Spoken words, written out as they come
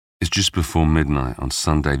It's just before midnight on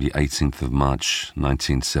Sunday the 18th of March,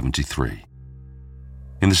 1973.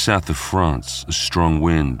 In the south of France, a strong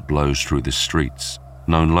wind blows through the streets,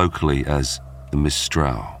 known locally as the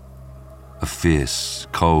Mistral, a fierce,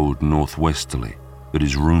 cold northwesterly that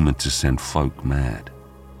is rumoured to send folk mad.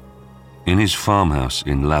 In his farmhouse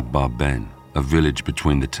in La Barbaine, a village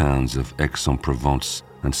between the towns of Aix-en-Provence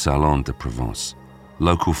and Salon-de-Provence,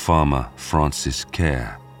 local farmer Francis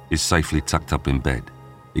Kerr is safely tucked up in bed,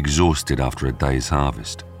 exhausted after a day's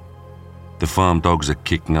harvest. The farm dogs are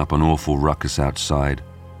kicking up an awful ruckus outside,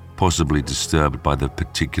 possibly disturbed by the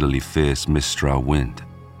particularly fierce Mistral wind.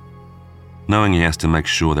 Knowing he has to make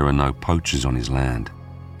sure there are no poachers on his land,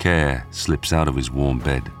 Kerr slips out of his warm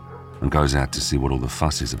bed and goes out to see what all the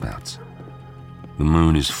fuss is about. The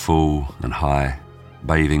moon is full and high,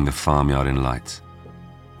 bathing the farmyard in light.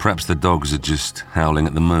 Perhaps the dogs are just howling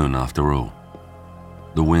at the moon after all.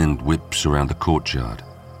 The wind whips around the courtyard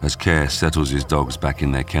as Kerr settles his dogs back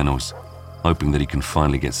in their kennels, hoping that he can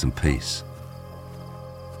finally get some peace.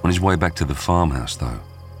 On his way back to the farmhouse, though,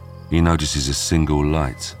 he notices a single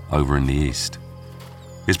light over in the east.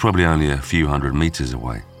 It's probably only a few hundred meters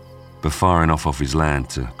away, but far enough off his land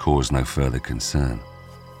to cause no further concern.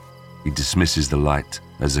 He dismisses the light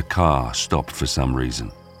as a car stopped for some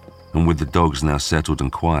reason, and with the dogs now settled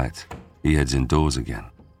and quiet, he heads indoors again.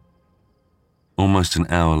 Almost an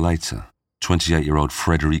hour later, 28-year-old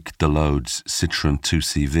Frédéric Delaude's Citroën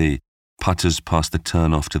 2CV putters past the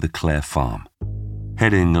turn-off to the Clare farm,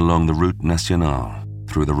 heading along the Route Nationale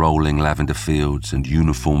through the rolling lavender fields and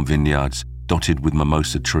uniform vineyards dotted with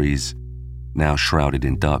mimosa trees, now shrouded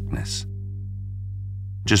in darkness.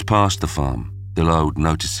 Just past the farm, Delaude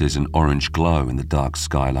notices an orange glow in the dark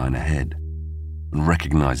skyline ahead and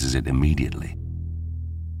recognizes it immediately.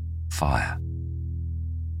 Fire.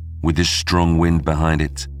 With this strong wind behind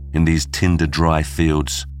it, in these tinder-dry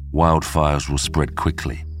fields, wildfires will spread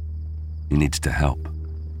quickly. He needs to help.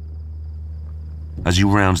 As he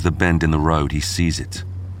rounds the bend in the road, he sees it,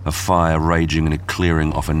 a fire raging in a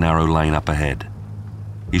clearing off a narrow lane up ahead.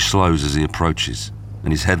 He slows as he approaches,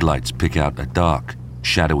 and his headlights pick out a dark,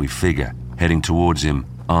 shadowy figure heading towards him,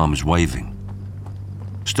 arms waving.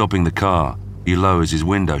 Stopping the car, he lowers his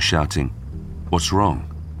window, shouting, "What's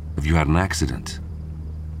wrong? Have you had an accident?"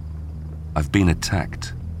 "I've been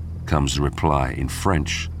attacked," comes the reply in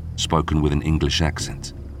French, spoken with an English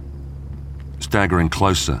accent. Staggering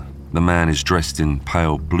closer, the man is dressed in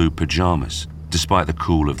pale blue pajamas, despite the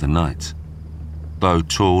cool of the night. Though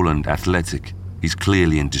tall and athletic, he's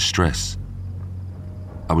clearly in distress.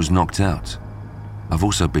 "I was knocked out. I've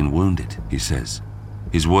also been wounded," he says,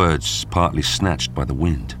 his words partly snatched by the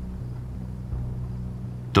wind.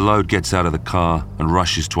 Delaude gets out of the car and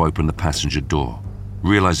rushes to open the passenger door,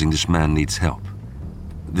 realizing this man needs help.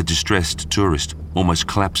 The distressed tourist almost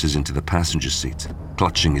collapses into the passenger seat,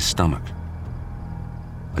 clutching his stomach.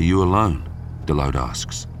 "Are you alone?" Delaude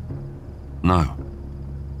asks. "No,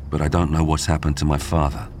 but I don't know what's happened to my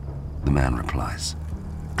father," the man replies,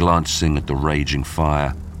 glancing at the raging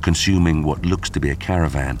fire, consuming what looks to be a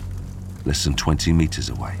caravan less than 20 meters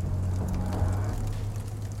away.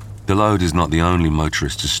 Delaude is not the only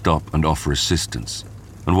motorist to stop and offer assistance,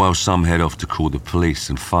 and while some head off to call the police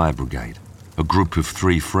and fire brigade, a group of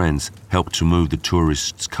 3 friends help to move the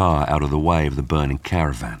tourist's car out of the way of the burning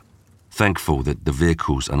caravan, thankful that the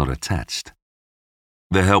vehicles are not attached.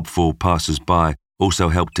 The helpful passers-by also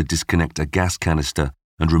help to disconnect a gas canister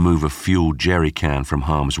and remove a fuel jerry can from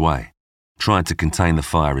harm's way, trying to contain the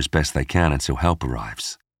fire as best they can until help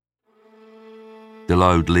arrives.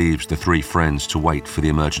 Delaude leaves the 3 friends to wait for the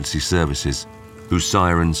emergency services, whose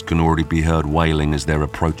sirens can already be heard wailing as their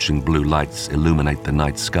approaching blue lights illuminate the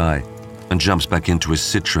night sky, and jumps back into his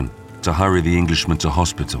Citroën to hurry the Englishman to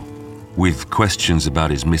hospital, with questions about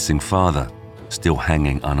his missing father still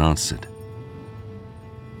hanging unanswered.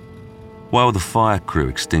 While the fire crew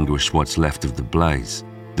extinguish what's left of the blaze,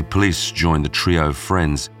 the police join the trio of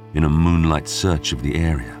friends in a moonlight search of the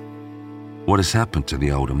area. What has happened to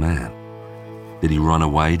the older man? Did he run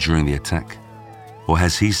away during the attack? Or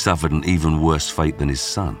has he suffered an even worse fate than his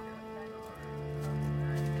son?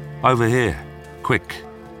 "Over here, quick,"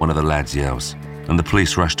 one of the lads yells, and the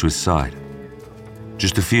police rush to his side.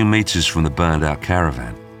 Just a few meters from the burned-out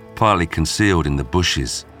caravan, partly concealed in the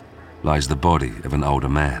bushes, lies the body of an older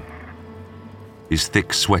man. His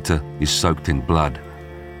thick sweater is soaked in blood,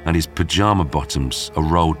 and his pajama bottoms are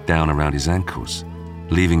rolled down around his ankles,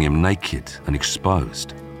 leaving him naked and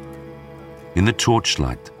exposed. In the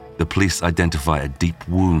torchlight, the police identify a deep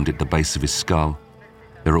wound at the base of his skull.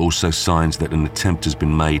 There are also signs that an attempt has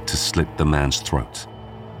been made to slit the man's throat.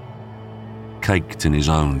 Caked in his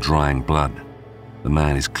own drying blood, the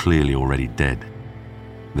man is clearly already dead,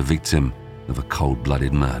 the victim of a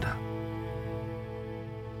cold-blooded murder.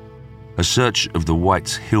 A search of the white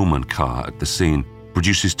Hillman car at the scene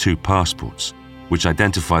produces 2 passports, which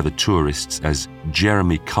identify the tourists as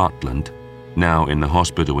Jeremy Cartland, now in the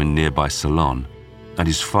hospital in nearby Ceylon, and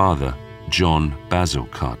his father, John Basil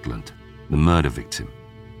Cartland, the murder victim.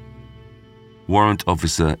 Warrant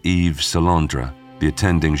Officer Yves Salandra, the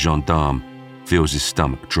attending gendarme, feels his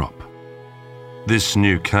stomach drop. This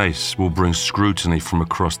new case will bring scrutiny from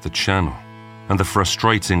across the Channel and the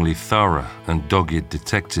frustratingly thorough and dogged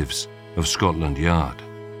detectives of Scotland Yard.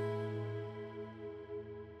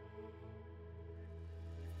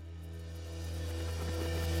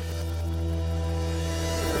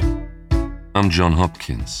 I'm John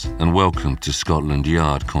Hopkins, and welcome to Scotland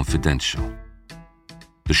Yard Confidential,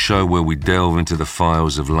 the show where we delve into the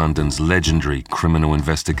files of London's legendary Criminal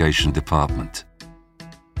Investigation Department.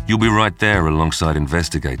 You'll be right there alongside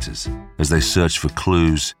investigators as they search for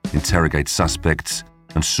clues, interrogate suspects,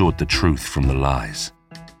 and sort the truth from the lies.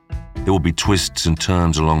 There will be twists and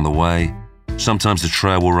turns along the way. Sometimes the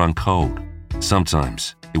trail will run cold.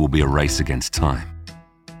 Sometimes it will be a race against time.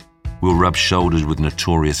 We'll rub shoulders with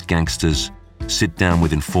notorious gangsters, sit down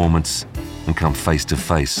with informants, and come face to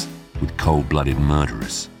face with cold-blooded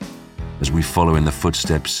murderers as we follow in the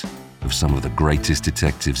footsteps of some of the greatest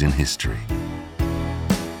detectives in history.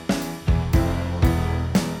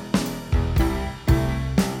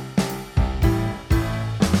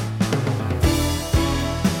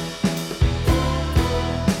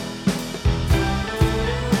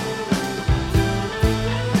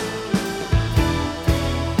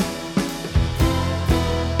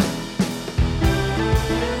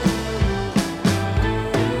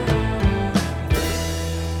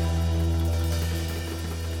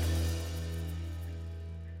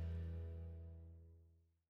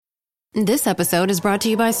 This episode is brought to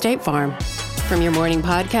you by State Farm. From your morning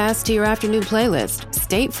podcast to your afternoon playlist,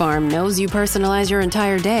 State Farm knows you personalize your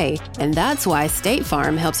entire day, and that's why State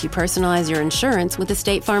Farm helps you personalize your insurance with the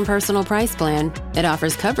State Farm Personal Price Plan. It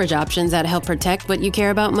offers coverage options that help protect what you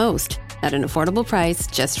care about most at an affordable price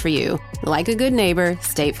just for you. Like a good neighbor,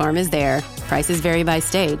 State Farm is there. Prices vary by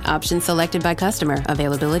state. Options selected by customer.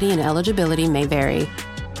 Availability and eligibility may vary.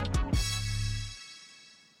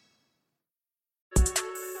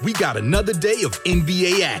 We got another day of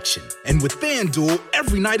NBA action. And with FanDuel,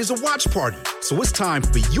 every night is a watch party. So it's time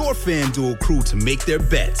for your FanDuel crew to make their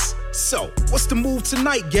bets. So, what's the move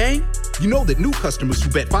tonight, gang? You know that new customers who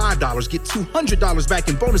bet $5 get $200 back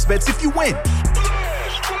in bonus bets if you win.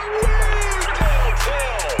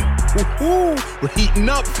 Woohoo! We're heating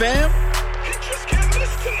up, fam. Just can't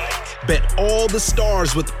miss tonight. Bet all the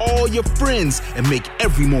stars with all your friends and make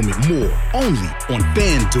every moment more. Only on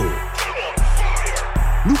FanDuel.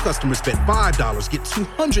 New customers bet $5 get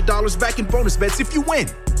 $200 back in bonus bets if you win.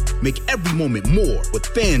 Make every moment more with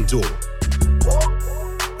FanDuel.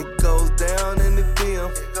 It goes down in the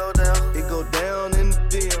DM. It go down in the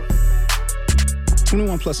DM.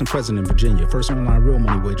 21 plus and present in Virginia. First online real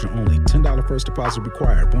money wager only. $10 first deposit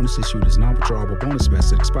required. Bonus issued is non-withdrawable bonus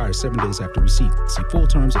vest that expires 7 days after receipt. See full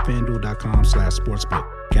terms at FanDuel.com/sportsbook.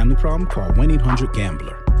 Gambling problem? Call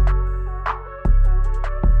 1-800-GAMBLER.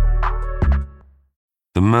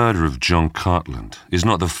 The murder of John Cartland is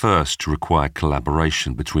not the first to require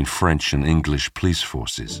collaboration between French and English police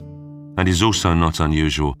forces, and is also not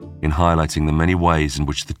unusual in highlighting the many ways in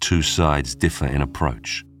which the two sides differ in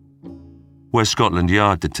approach. Where Scotland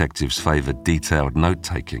Yard detectives favour detailed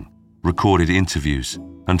note-taking, recorded interviews,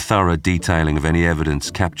 and thorough detailing of any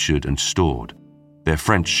evidence captured and stored, their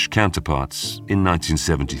French counterparts, in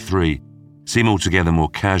 1973, seem altogether more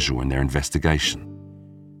casual in their investigation.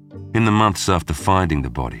 In the months after finding the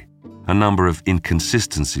body, a number of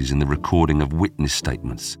inconsistencies in the recording of witness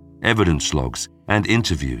statements, evidence logs, and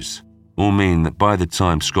interviews all mean that by the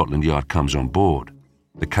time Scotland Yard comes on board,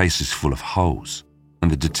 the case is full of holes, and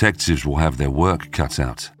the detectives will have their work cut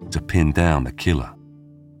out to pin down the killer.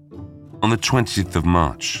 On the 20th of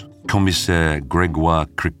March, Commissaire Grégoire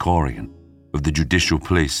Krikorian of the Judicial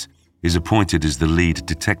Police is appointed as the lead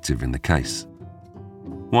detective in the case.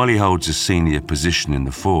 While he holds a senior position in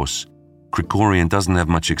the force, Krikorian doesn't have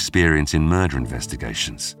much experience in murder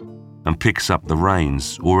investigations and picks up the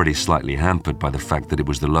reins, already slightly hampered by the fact that it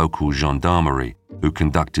was the local gendarmerie who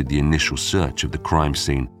conducted the initial search of the crime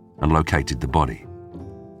scene and located the body.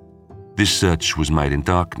 This search was made in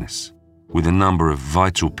darkness, with a number of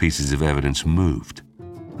vital pieces of evidence moved,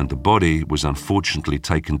 and the body was unfortunately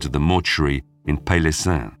taken to the mortuary in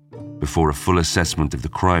Pays-les-Saints before a full assessment of the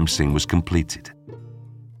crime scene was completed.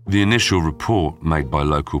 The initial report made by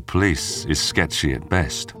local police is sketchy at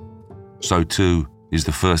best. So too is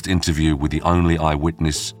the first interview with the only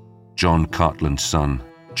eyewitness, John Cartland's son,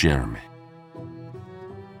 Jeremy.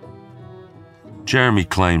 Jeremy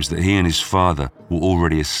claims that he and his father were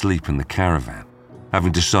already asleep in the caravan,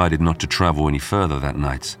 having decided not to travel any further that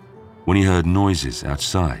night, when he heard noises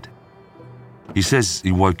outside. He says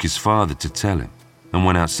he woke his father to tell him and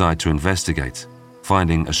went outside to investigate,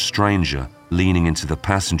 finding a stranger leaning into the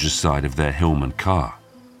passenger side of their Hillman car.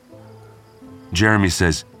 Jeremy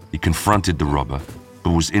says he confronted the robber,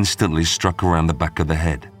 but was instantly struck around the back of the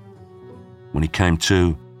head. When he came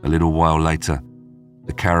to, a little while later,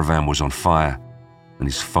 the caravan was on fire and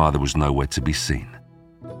his father was nowhere to be seen.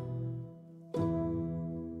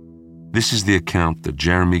 This is the account that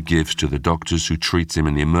Jeremy gives to the doctors who treat him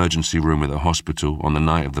in the emergency room at the hospital on the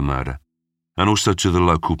night of the murder, and also to the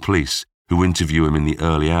local police who interview him in the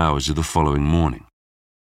early hours of the following morning.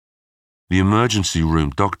 The emergency room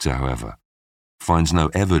doctor, however, finds no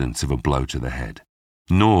evidence of a blow to the head,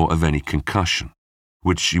 nor of any concussion,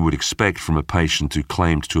 which you would expect from a patient who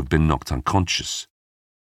claimed to have been knocked unconscious.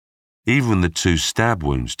 Even the 2 stab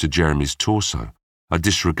wounds to Jeremy's torso are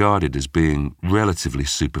disregarded as being relatively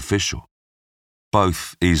superficial,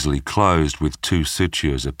 both easily closed with 2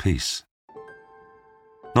 sutures apiece.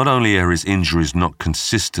 Not only are his injuries not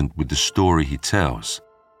consistent with the story he tells,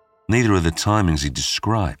 neither are the timings he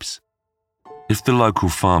describes. If the local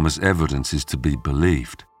farmer's evidence is to be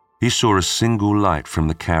believed, he saw a single light from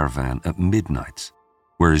the caravan at midnight,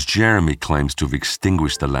 whereas Jeremy claims to have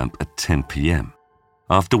extinguished the lamp at 10 p.m.,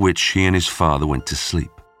 after which he and his father went to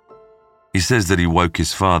sleep. He says that he woke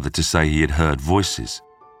his father to say he had heard voices,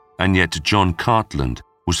 and yet John Cartland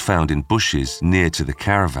was found in bushes near to the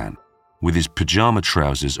caravan, with his pajama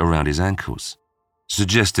trousers around his ankles,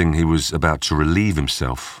 suggesting he was about to relieve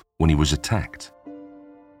himself when he was attacked.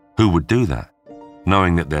 Who would do that,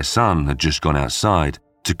 knowing that their son had just gone outside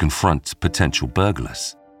to confront potential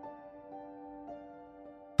burglars?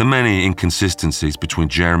 The many inconsistencies between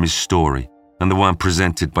Jeremy's story and the one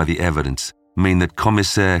presented by the evidence mean that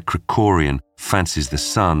Commissaire Krikorian fancies the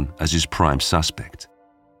son as his prime suspect,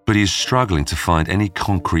 but he is struggling to find any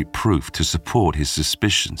concrete proof to support his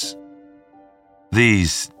suspicions.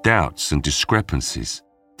 These doubts and discrepancies,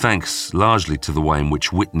 thanks largely to the way in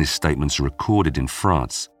which witness statements are recorded in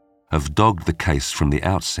France, have dogged the case from the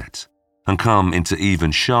outset and come into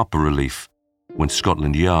even sharper relief when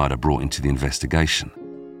Scotland Yard are brought into the investigation.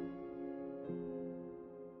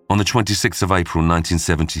 On the 26th of April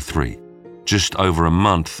 1973, just over a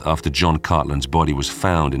month after John Cartland's body was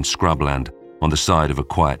found in scrubland on the side of a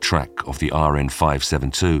quiet track off the RN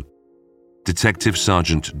 572, Detective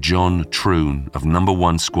Sergeant John Troon of No.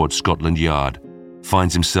 1 Squad Scotland Yard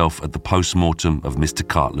finds himself at the post-mortem of Mr.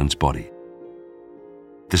 Cartland's body.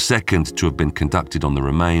 The second to have been conducted on the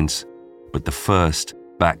remains, but the first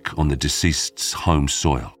back on the deceased's home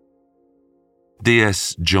soil.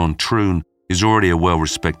 DS John Troon is already a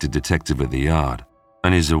well-respected detective at the yard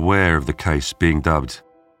and is aware of the case being dubbed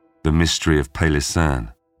the Mystery of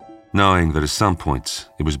Pélisson, knowing that at some point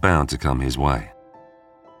it was bound to come his way.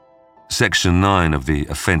 Section 9 of the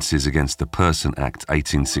Offences Against the Person Act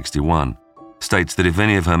 1861 states that if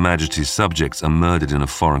any of Her Majesty's subjects are murdered in a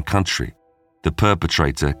foreign country, the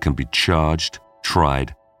perpetrator can be charged,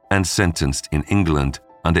 tried, and sentenced in England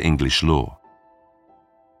under English law.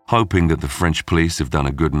 Hoping that the French police have done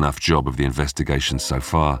a good enough job of the investigation so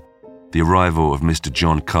far, the arrival of Mr.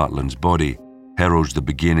 John Cartland's body heralds the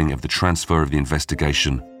beginning of the transfer of the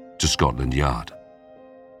investigation to Scotland Yard.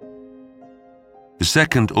 The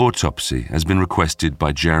second autopsy has been requested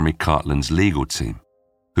by Jeremy Cartland's legal team,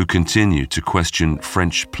 who continue to question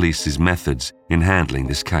French police's methods in handling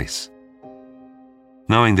this case.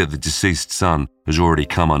 Knowing that the deceased son has already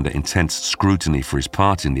come under intense scrutiny for his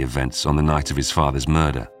part in the events on the night of his father's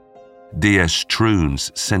murder, DS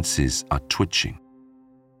Troon's senses are twitching.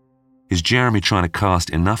 Is Jeremy trying to cast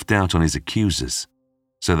enough doubt on his accusers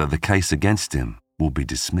so that the case against him will be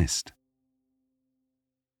dismissed?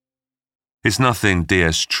 It's nothing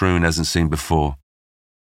DS Troon hasn't seen before.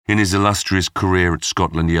 In his illustrious career at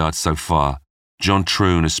Scotland Yard so far, John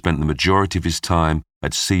Troon has spent the majority of his time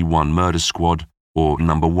at C1 Murder Squad, or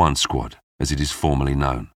No. 1 Squad, as it is formally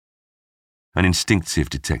known. An instinctive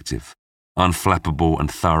detective, unflappable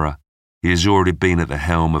and thorough, he has already been at the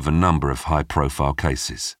helm of a number of high-profile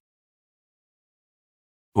cases.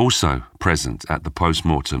 Also present at the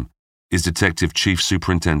post-mortem is Detective Chief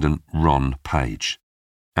Superintendent Ron Page,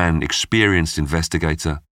 an experienced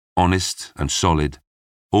investigator, honest and solid,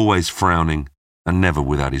 always frowning and never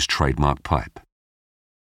without his trademark pipe.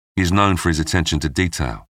 He is known for his attention to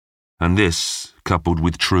detail, and this, coupled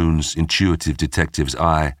with Troon's intuitive detective's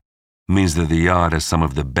eye, means that the Yard has some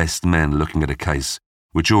of the best men looking at a case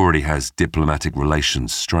which already has diplomatic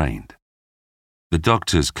relations strained. The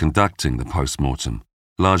doctors conducting the post-mortem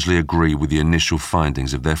largely agree with the initial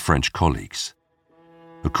findings of their French colleagues.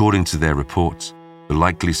 According to their report, the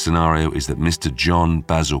likely scenario is that Mr. John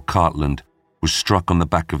Basil Cartland was struck on the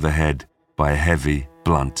back of the head by a heavy,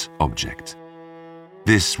 blunt object.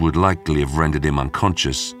 This would likely have rendered him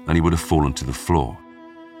unconscious and he would have fallen to the floor.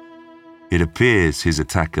 It appears his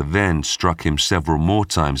attacker then struck him several more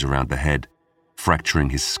times around the head, fracturing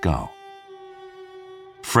his skull.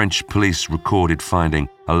 French police recorded finding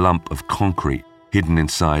a lump of concrete hidden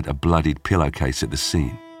inside a bloodied pillowcase at the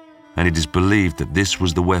scene, and it is believed that this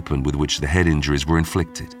was the weapon with which the head injuries were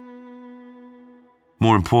inflicted.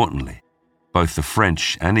 More importantly, both the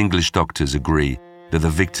French and English doctors agree that the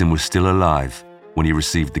victim was still alive when he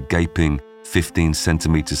received the gaping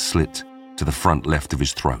 15-centimeter slit to the front left of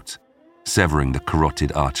his throat, severing the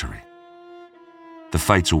carotid artery. The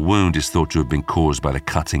fatal wound is thought to have been caused by the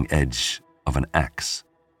cutting edge of an axe.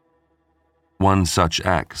 One such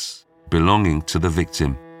axe, belonging to the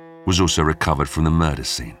victim, was also recovered from the murder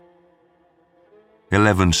scene.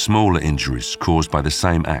 11 smaller injuries caused by the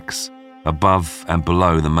same axe, above and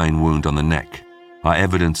below the main wound on the neck, are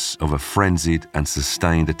evidence of a frenzied and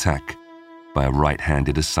sustained attack by a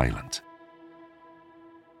right-handed assailant.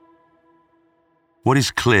 What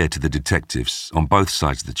is clear to the detectives on both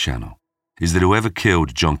sides of the channel is that whoever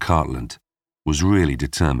killed John Cartland was really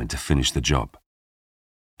determined to finish the job.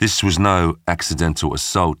 This was no accidental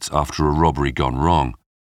assault after a robbery gone wrong.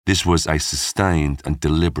 This was a sustained and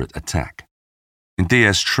deliberate attack. In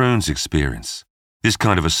D.S. Troon's experience, this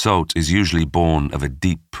kind of assault is usually born of a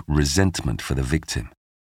deep resentment for the victim.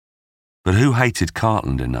 But who hated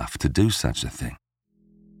Cartland enough to do such a thing?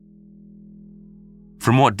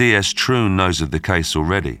 From what D.S. Troon knows of the case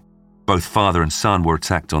already, both father and son were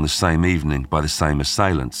attacked on the same evening by the same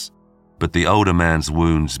assailants, but the older man's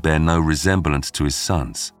wounds bear no resemblance to his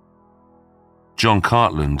son's. John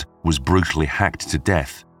Cartland was brutally hacked to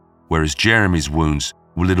death, whereas Jeremy's wounds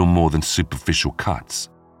were little more than superficial cuts.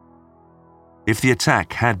 If the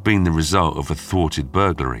attack had been the result of a thwarted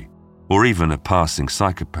burglary, or even a passing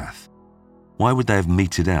psychopath, why would they have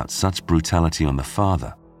meted out such brutality on the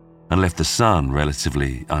father and left the son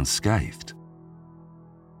relatively unscathed?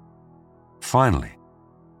 Finally,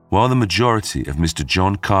 while the majority of Mr.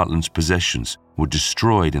 John Cartland's possessions were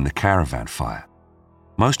destroyed in the caravan fire,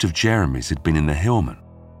 most of Jeremy's had been in the Hillman,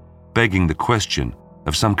 begging the question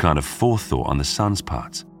of some kind of forethought on the son's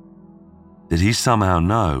part. Did he somehow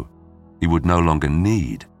know he would no longer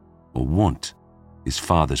need or want his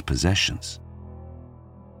father's possessions?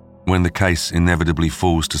 When the case inevitably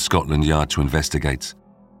falls to Scotland Yard to investigate,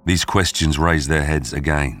 these questions raise their heads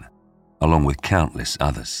again, along with countless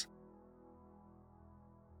others.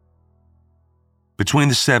 Between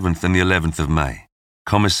the 7th and the 11th of May,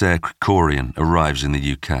 Commissaire Krikorian arrives in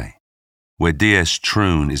the UK, where D.S.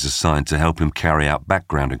 Troon is assigned to help him carry out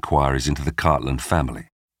background inquiries into the Cartland family.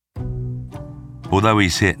 Although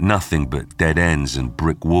he's hit nothing but dead ends and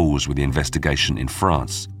brick walls with the investigation in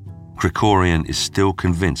France, Krikorian is still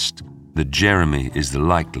convinced that Jeremy is the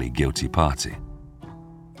likely guilty party.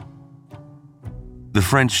 The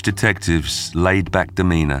French detective's laid-back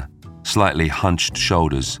demeanour, slightly hunched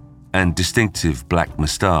shoulders, and distinctive black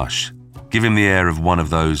moustache give him the air of one of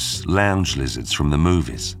those lounge lizards from the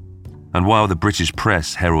movies. And while the British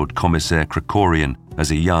press herald Commissaire Krikorian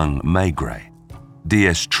as a young Maigret,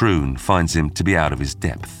 D.S. Troon finds him to be out of his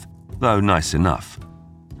depth, though nice enough.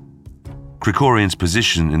 Krikorian's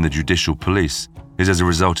position in the judicial police is as a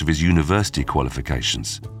result of his university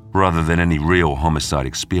qualifications, rather than any real homicide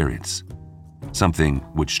experience, something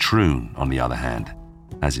which Troon, on the other hand,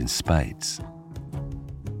 has in spades.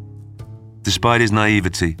 Despite his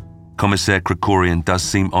naivety, Commissaire Krikorian does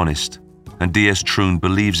seem honest, and D.S. Troon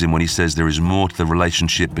believes him when he says there is more to the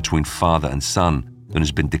relationship between father and son than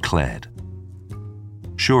has been declared.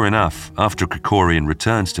 Sure enough, after Krikorian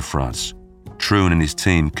returns to France, Troon and his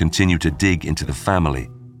team continue to dig into the family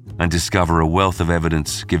and discover a wealth of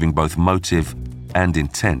evidence giving both motive and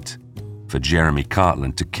intent for Jeremy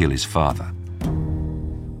Cartland to kill his father.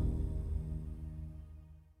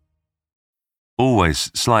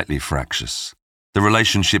 Always slightly fractious, the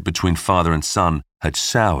relationship between father and son had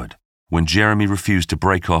soured when Jeremy refused to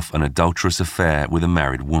break off an adulterous affair with a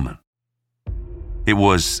married woman. It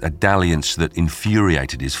was a dalliance that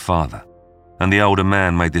infuriated his father, and the older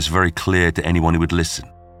man made this very clear to anyone who would listen.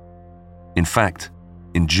 In fact,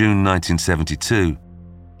 in June 1972,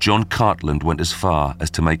 John Cartland went as far as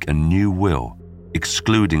to make a new will,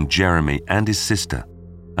 excluding Jeremy and his sister,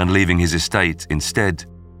 and leaving his estate instead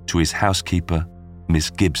to his housekeeper, Miss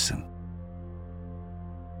Gibson.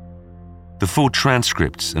 The full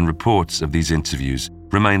transcripts and reports of these interviews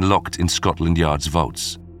remain locked in Scotland Yard's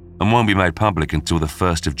vaults and won't be made public until the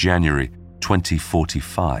 1st of January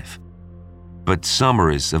 2045. But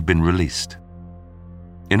summaries have been released.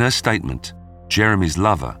 In her statement, Jeremy's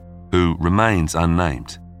lover, who remains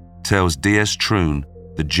unnamed, tells DS Troon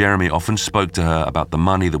that Jeremy often spoke to her about the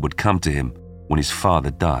money that would come to him when his father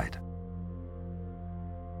died.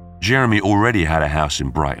 Jeremy already had a house in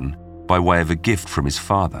Brighton by way of a gift from his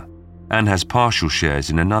father and has partial shares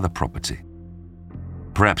in another property.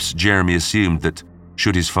 Perhaps Jeremy assumed that,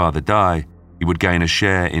 should his father die, he would gain a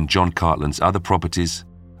share in John Cartland's other properties,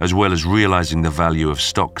 as well as realizing the value of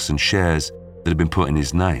stocks and shares that had been put in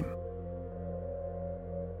his name.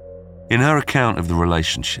 In her account of the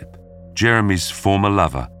relationship, Jeremy's former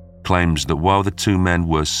lover claims that while the two men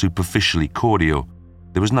were superficially cordial,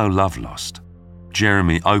 there was no love lost.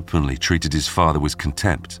 Jeremy openly treated his father with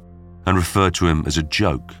contempt and referred to him as a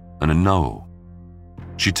joke and a know-all.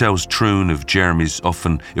 She tells Troon of Jeremy's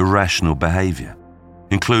often irrational behavior,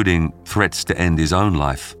 including threats to end his own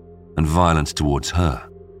life and violence towards her.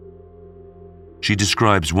 She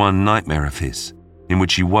describes one nightmare of his in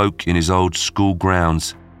which he woke in his old school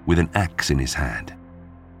grounds with an axe in his hand,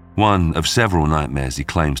 one of several nightmares he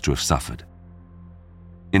claims to have suffered.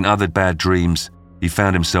 In other bad dreams, he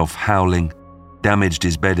found himself howling, damaged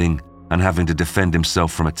his bedding, and having to defend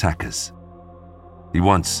himself from attackers. He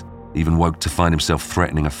once even woke to find himself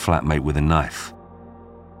threatening a flatmate with a knife.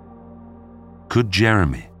 Could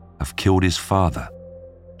Jeremy have killed his father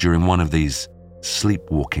during one of these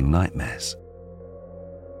sleepwalking nightmares?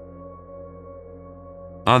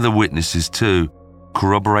 Other witnesses, too,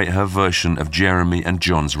 corroborate her version of Jeremy and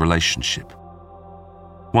John's relationship.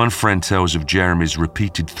 One friend tells of Jeremy's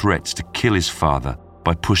repeated threats to kill his father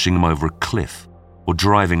by pushing him over a cliff or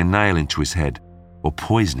driving a nail into his head or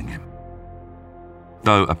poisoning him.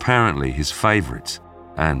 Though apparently his favourite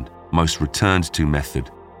and most returned-to method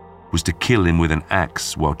was to kill him with an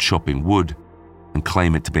axe while chopping wood and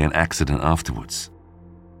claim it to be an accident afterwards.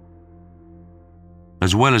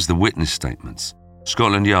 As well as the witness statements,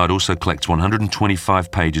 Scotland Yard also collects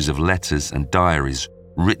 125 pages of letters and diaries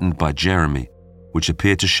written by Jeremy, which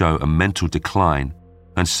appear to show a mental decline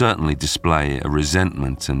and certainly display a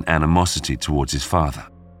resentment and animosity towards his father.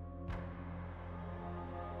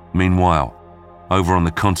 Meanwhile, over on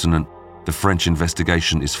the continent, the French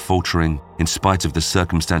investigation is faltering in spite of the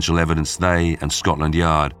circumstantial evidence they and Scotland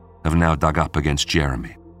Yard have now dug up against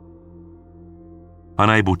Jeremy.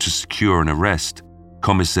 Unable to secure an arrest,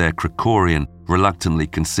 Commissaire Krikorian reluctantly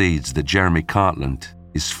concedes that Jeremy Cartland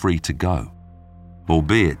is free to go,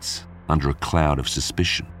 albeit under a cloud of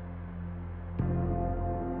suspicion.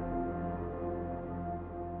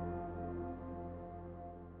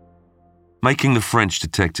 Making the French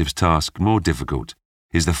detectives' task more difficult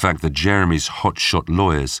is the fact that Jeremy's hotshot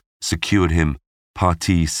lawyers secured him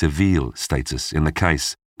partie civile status in the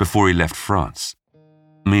case before he left France,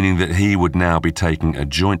 meaning that he would now be taking a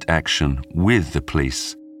joint action with the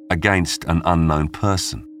police against an unknown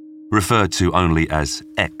person, referred to only as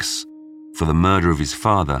X, for the murder of his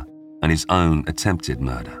father and his own attempted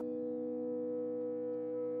murder.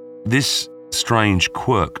 This strange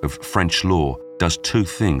quirk of French law does two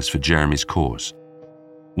things for Jeremy's cause.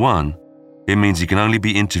 One, it means he can only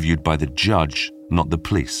be interviewed by the judge, not the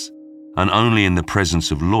police, and only in the presence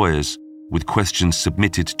of lawyers with questions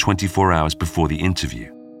submitted 24 hours before the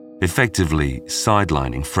interview, effectively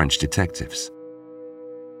sidelining French detectives.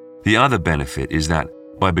 The other benefit is that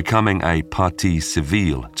by becoming a partie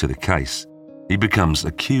civile to the case, he becomes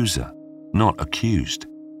accuser, not accused,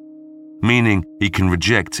 meaning he can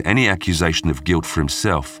reject any accusation of guilt for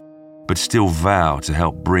himself, but still vow to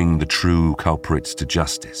help bring the true culprits to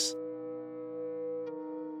justice.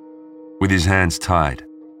 With his hands tied,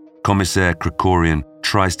 Commissaire Krikorian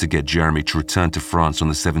tries to get Jeremy to return to France on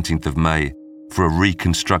the 17th of May for a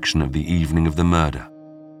reconstruction of the evening of the murder,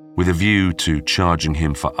 with a view to charging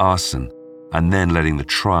him for arson and then letting the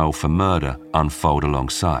trial for murder unfold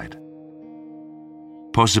alongside.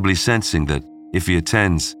 Possibly sensing that if he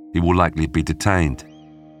attends, he will likely be detained,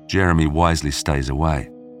 Jeremy wisely stays away.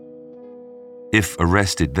 If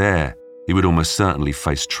arrested there, he would almost certainly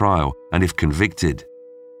face trial, and if convicted,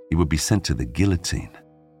 he would be sent to the guillotine.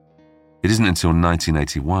 It isn't until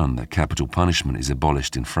 1981 that capital punishment is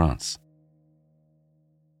abolished in France.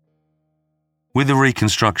 With the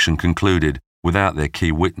reconstruction concluded without their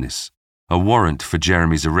key witness, a warrant for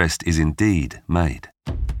Jeremy's arrest is indeed made.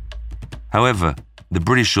 However, the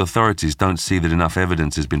British authorities don't see that enough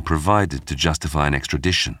evidence has been provided to justify an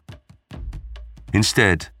extradition.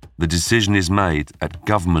 Instead, the decision is made at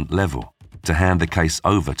government level to hand the case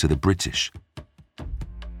over to the British.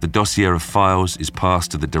 the dossier of files is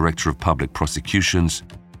passed to the Director of Public Prosecutions,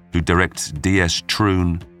 who directs D.S.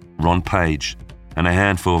 Troon, Ron Page, and a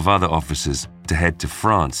handful of other officers to head to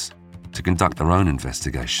France to conduct their own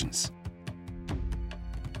investigations.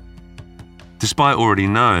 Despite already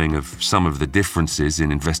knowing of some of the differences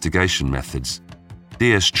in investigation methods,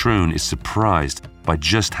 D.S. Troon is surprised by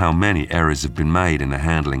just how many errors have been made in the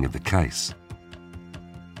handling of the case.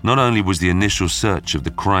 Not only was the initial search of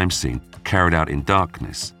the crime scene carried out in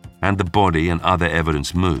darkness and the body and other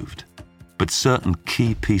evidence moved, but certain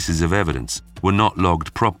key pieces of evidence were not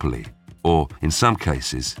logged properly or, in some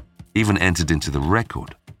cases, even entered into the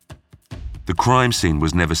record. The crime scene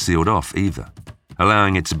was never sealed off either,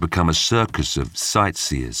 allowing it to become a circus of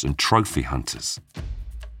sightseers and trophy hunters.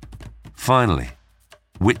 Finally,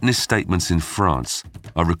 witness statements in France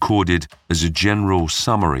are recorded as a general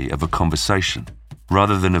summary of a conversation,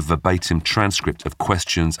 rather than a verbatim transcript of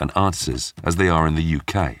questions and answers as they are in the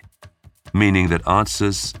UK, meaning that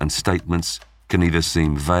answers and statements can either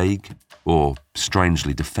seem vague or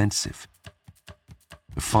strangely defensive.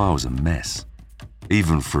 The file's a mess,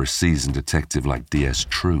 even for a seasoned detective like D.S.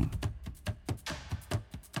 Troon.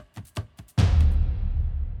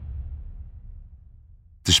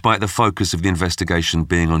 Despite the focus of the investigation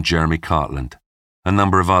being on Jeremy Cartland, a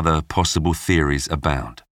number of other possible theories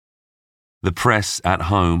abound. The press at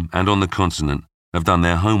home and on the continent have done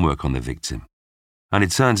their homework on the victim, and it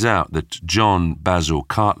turns out that John Basil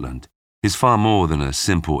Cartland is far more than a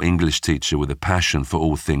simple English teacher with a passion for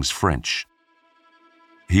all things French.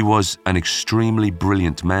 He was an extremely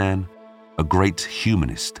brilliant man, a great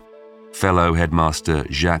humanist. Fellow headmaster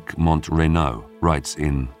Jacques Montreynaud writes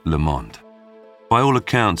in Le Monde. By all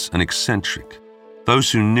accounts, an eccentric.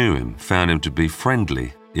 Those who knew him found him to be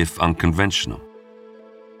friendly, if unconventional.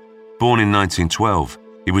 Born in 1912,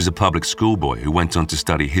 he was a public schoolboy who went on to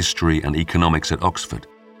study history and economics at Oxford.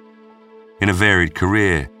 In a varied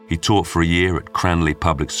career, he taught for a year at Cranleigh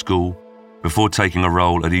Public School before taking a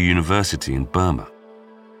role at a university in Burma.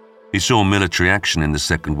 He saw military action in the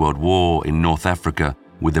Second World War in North Africa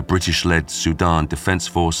with the British-led Sudan Defence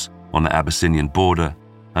Force on the Abyssinian border,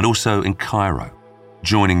 and also in Cairo,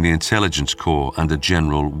 joining the intelligence corps under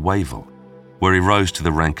General Wavell, where he rose to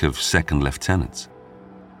the rank of second lieutenant.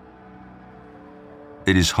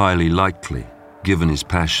 It is highly likely, given his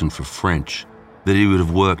passion for French, that he would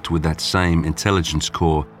have worked with that same intelligence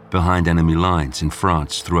corps behind enemy lines in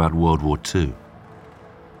France throughout World War II.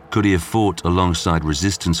 Could he have fought alongside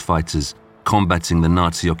resistance fighters combating the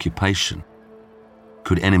Nazi occupation?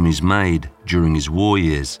 Could enemies made during his war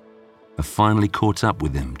years have finally caught up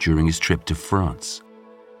with him during his trip to France?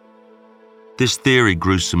 This theory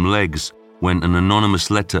grew some legs when an anonymous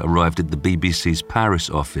letter arrived at the BBC's Paris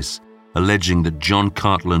office alleging that John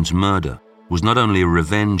Cartland's murder was not only a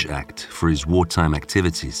revenge act for his wartime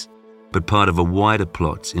activities, but part of a wider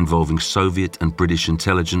plot involving Soviet and British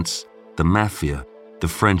intelligence, the mafia, the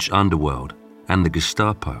French underworld, and the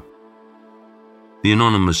Gestapo. The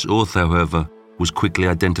anonymous author, however, was quickly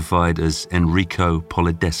identified as Enrico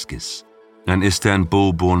Polideskis, an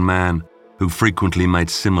Istanbul-born man who frequently made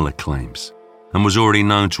similar claims and was already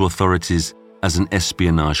known to authorities as an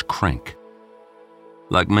espionage crank.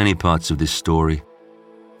 Like many parts of this story,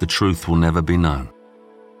 the truth will never be known.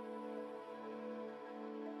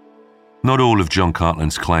 Not all of John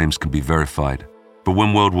Cartland's claims can be verified, but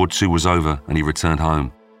when World War II was over and he returned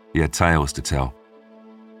home, he had tales to tell.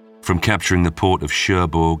 From capturing the port of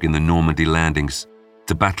Cherbourg in the Normandy landings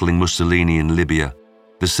to battling Mussolini in Libya,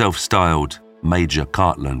 the self-styled Major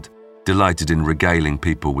Cartland delighted in regaling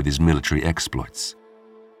people with his military exploits.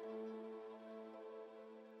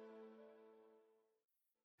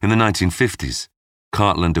 In the 1950s,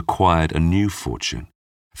 Cartland acquired a new fortune,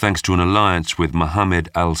 thanks to an alliance with Mohammed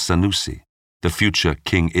al-Sanusi, the future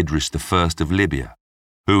King Idris I of Libya,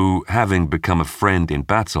 who, having become a friend in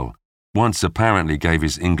battle, once apparently gave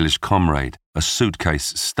his English comrade a suitcase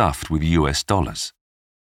stuffed with US dollars.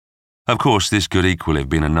 Of course, this could equally have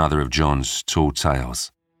been another of John's tall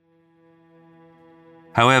tales.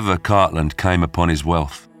 However Cartland came upon his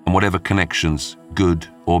wealth and whatever connections, good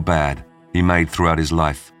or bad, he made throughout his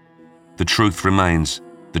life, the truth remains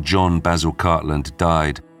that John Basil Cartland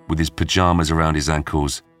died with his pajamas around his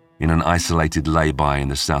ankles in an isolated lay-by in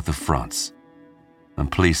the south of France,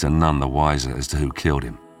 and police are none the wiser as to who killed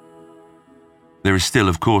him. There is still,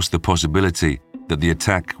 of course, the possibility that the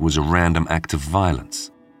attack was a random act of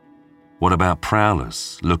violence. What about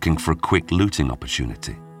prowlers looking for a quick looting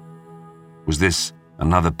opportunity? Was this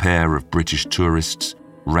another pair of British tourists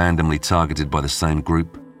randomly targeted by the same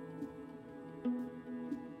group?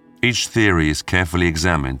 Each theory is carefully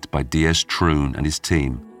examined by D.S. Troon and his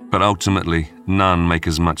team But ultimately, none make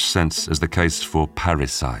as much sense as the case for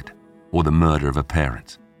parricide, or the murder of a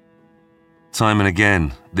parent. Time and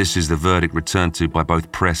again, this is the verdict returned to by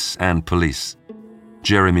both press and police.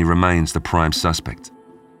 Jeremy remains the prime suspect.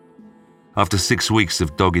 After 6 weeks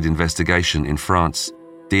of dogged investigation in France,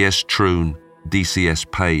 DS Troon,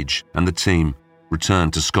 DCS Page and the team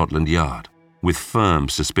returned to Scotland Yard with firm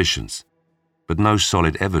suspicions, but no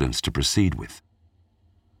solid evidence to proceed with.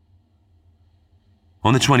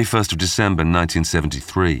 On the 21st of December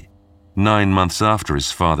 1973, 9 months after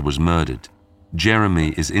his father was murdered,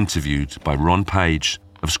 Jeremy is interviewed by Ron Page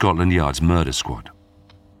of Scotland Yard's murder squad.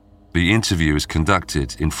 The interview is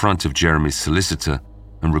conducted in front of Jeremy's solicitor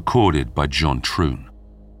and recorded by John Troon.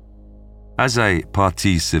 As a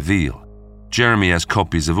partie civile, Jeremy has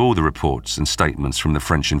copies of all the reports and statements from the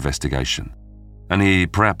French investigation, and he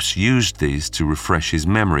perhaps used these to refresh his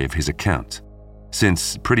memory of his account,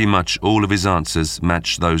 since pretty much all of his answers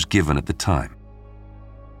match those given at the time.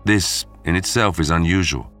 This, in itself, is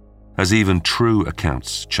unusual, as even true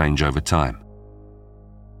accounts change over time.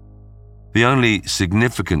 The only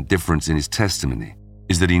significant difference in his testimony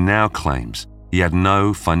is that he now claims he had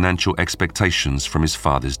no financial expectations from his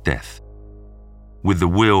father's death. With the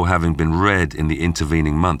will having been read in the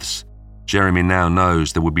intervening months, Jeremy now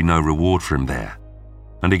knows there would be no reward for him there,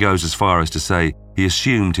 and he goes as far as to say he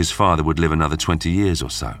assumed his father would live another 20 years or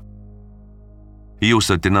so. He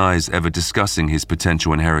also denies ever discussing his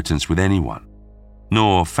potential inheritance with anyone,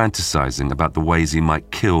 nor fantasizing about the ways he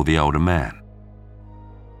might kill the older man.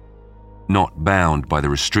 Not bound by the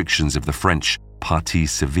restrictions of the French partie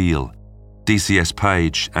civile, DCS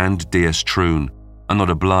Page and DS Troon are not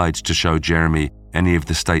obliged to show Jeremy any of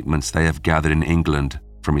the statements they have gathered in England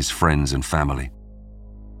from his friends and family.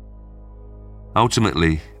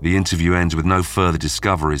 Ultimately, the interview ends with no further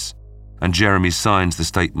discoveries, and Jeremy signs the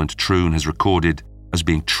statement Troon has recorded as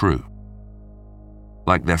being true.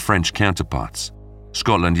 Like their French counterparts,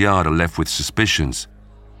 Scotland Yard are left with suspicions,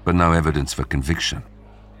 but no evidence for conviction.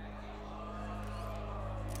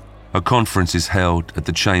 A conference is held at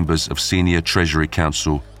the chambers of Senior Treasury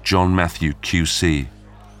Counsel John Matthew QC,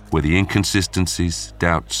 where the inconsistencies,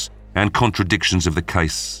 doubts, and contradictions of the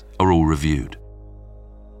case are all reviewed.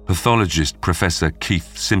 Pathologist Professor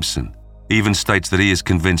Keith Simpson even states that he is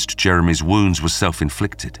convinced Jeremy's wounds were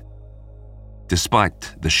self-inflicted.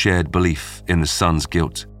 Despite the shared belief in the son's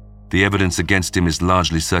guilt, the evidence against him is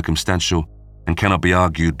largely circumstantial and cannot be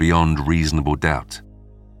argued beyond reasonable doubt.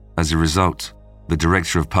 As a result, the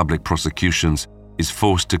Director of Public Prosecutions is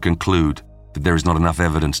forced to conclude that there is not enough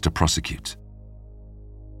evidence to prosecute.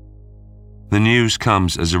 The news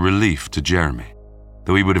comes as a relief to Jeremy,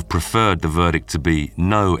 though he would have preferred the verdict to be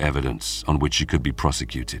no evidence on which he could be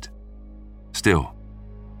prosecuted. Still,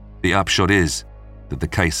 the upshot is that the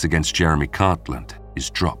case against Jeremy Cartland is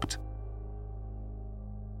dropped.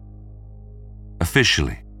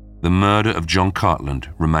 Officially, the murder of John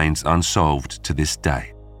Cartland remains unsolved to this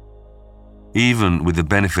day. Even with the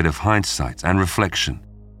benefit of hindsight and reflection,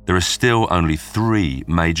 there are still only 3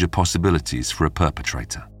 major possibilities for a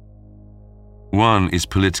perpetrator. One is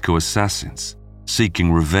political assassins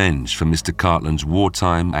seeking revenge for Mr. Cartland's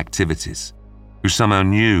wartime activities, who somehow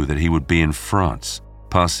knew that he would be in France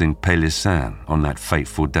passing Pélisson on that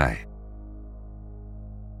fateful day.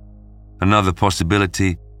 Another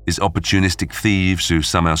possibility is opportunistic thieves who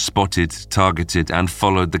somehow spotted, targeted, and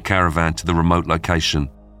followed the caravan to the remote location,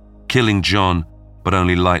 killing John but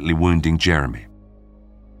only lightly wounding Jeremy.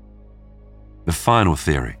 The final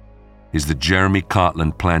theory is that Jeremy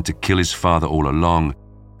Cartland planned to kill his father all along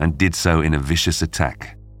and did so in a vicious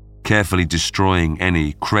attack, carefully destroying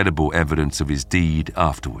any credible evidence of his deed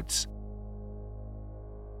afterwards.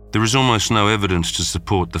 There is almost no evidence to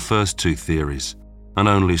support the first 2 theories, and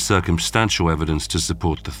only circumstantial evidence to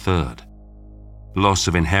support the third. Loss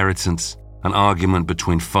of inheritance, an argument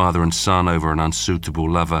between father and son over an unsuitable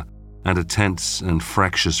lover, and a tense and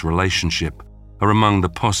fractious relationship are among the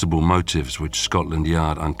possible motives which Scotland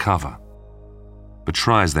Yard uncover. But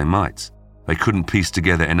try as they might, they couldn't piece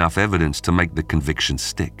together enough evidence to make the conviction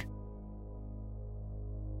stick.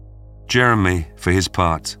 Jeremy, for his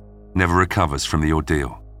part, never recovers from the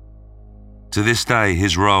ordeal. To this day,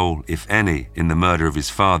 his role, if any, in the murder of his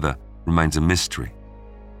father remains a mystery.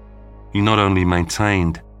 He not only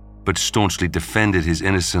maintained, but staunchly defended his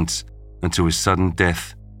innocence until his sudden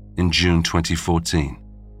death in June 2014.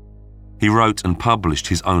 He wrote and published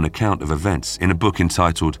his own account of events in a book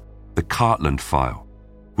entitled The Cartland File,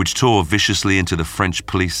 which tore viciously into the French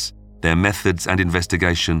police, their methods and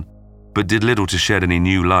investigation, but did little to shed any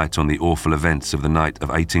new light on the awful events of the night of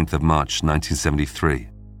 18th of March 1973.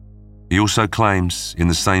 He also claims, in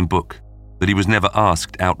the same book, that he was never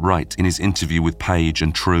asked outright in his interview with Page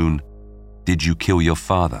and Troon, "Did you kill your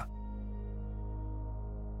father?"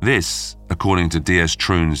 This, according to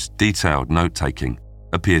Diaz-Troon's detailed note-taking,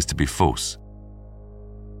 appears to be false.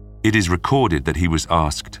 It is recorded that he was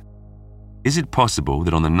asked, "Is it possible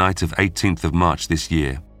that on the night of 18th of March this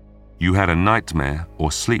year, you had a nightmare or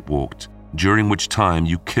sleepwalked during which time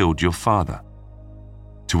you killed your father?"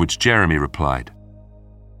 To which Jeremy replied,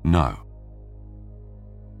 "No."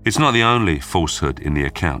 It's not the only falsehood in the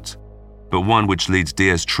account, but one which leads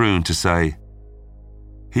Diaz-Troon to say,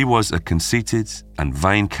 "He was a conceited and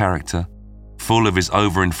vain character, full of his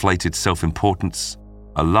overinflated self-importance,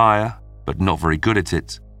 a liar, but not very good at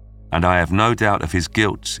it, and I have no doubt of his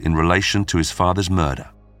guilt in relation to his father's murder."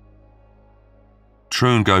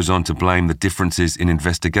 Troon goes on to blame the differences in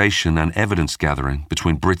investigation and evidence gathering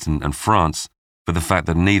between Britain and France for the fact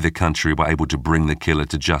that neither country were able to bring the killer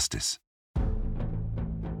to justice.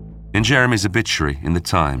 In Jeremy's obituary in the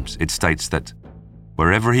Times, it states that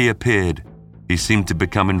wherever he appeared, he seemed to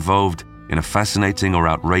become involved in a fascinating or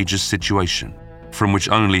outrageous situation from which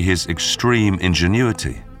only his extreme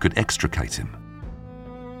ingenuity could extricate him.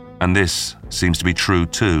 And this seems to be true,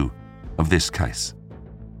 too, of this case.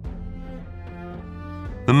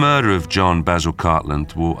 The murder of John Basil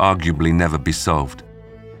Cartland will arguably never be solved.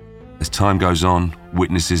 As time goes on,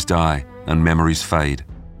 witnesses die and memories fade.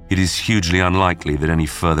 It is hugely unlikely that any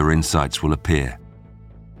further insights will appear.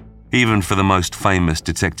 Even for the most famous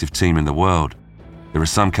detective team in the world, there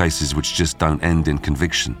are some cases which just don't end in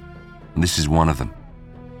conviction, and this is one of them.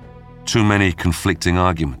 Too many conflicting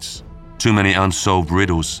arguments, too many unsolved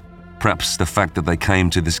riddles, perhaps the fact that they came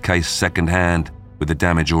to this case second-hand with the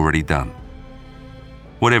damage already done.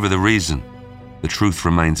 Whatever the reason, the truth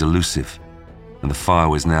remains elusive, and the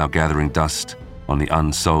file is now gathering dust on the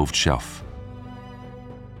unsolved shelf.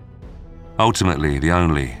 Ultimately, the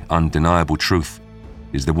only undeniable truth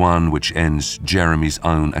is the one which ends Jeremy's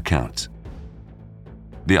own account.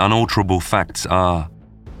 The unalterable facts are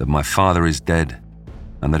that my father is dead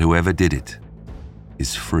and that whoever did it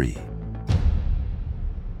is free.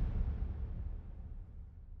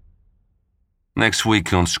 Next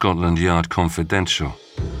week on Scotland Yard Confidential,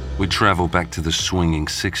 we travel back to the swinging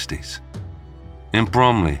 60s. In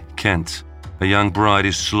Bromley, Kent, a young bride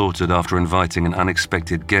is slaughtered after inviting an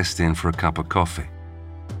unexpected guest in for a cup of coffee.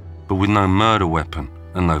 But with no murder weapon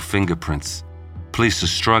and no fingerprints, police are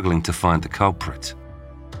struggling to find the culprit,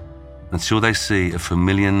 until they see a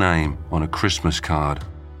familiar name on a Christmas card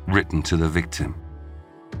written to the victim.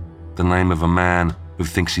 The name of a man who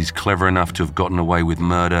thinks he's clever enough to have gotten away with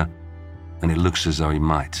murder, and it looks as though he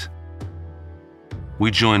might.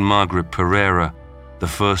 We join Margaret Pereira, the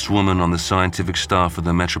first woman on the scientific staff of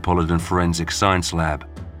the Metropolitan Forensic Science Lab,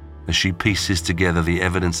 as she pieces together the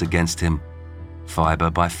evidence against him, fibre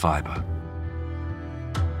by fibre.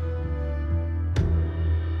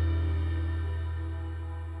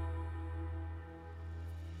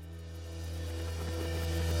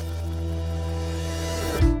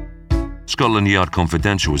 Scotland Yard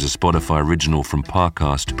Confidential is a Spotify original from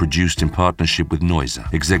Parcast, produced in partnership with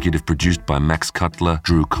Noiser. Executive produced by Max Cutler,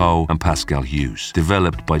 Drew Cole, and Pascal Hughes.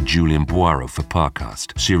 Developed by Julian Boiro for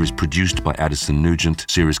Parcast. Series produced by Addison Nugent.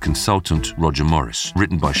 Series consultant Roger Morris.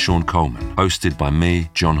 Written by Sean Coleman. Hosted by me,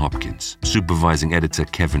 John Hopkins. Supervising editor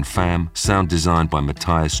Kevin Pham. Sound designed by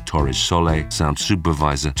Matthias Torres Sole. Sound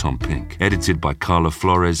supervisor Tom Pink. Edited by Carla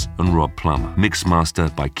Flores and Rob Plummer. Mix master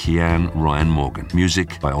by Kian Ryan Morgan.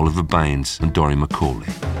 Music by Oliver Baines and Dorry McCauley.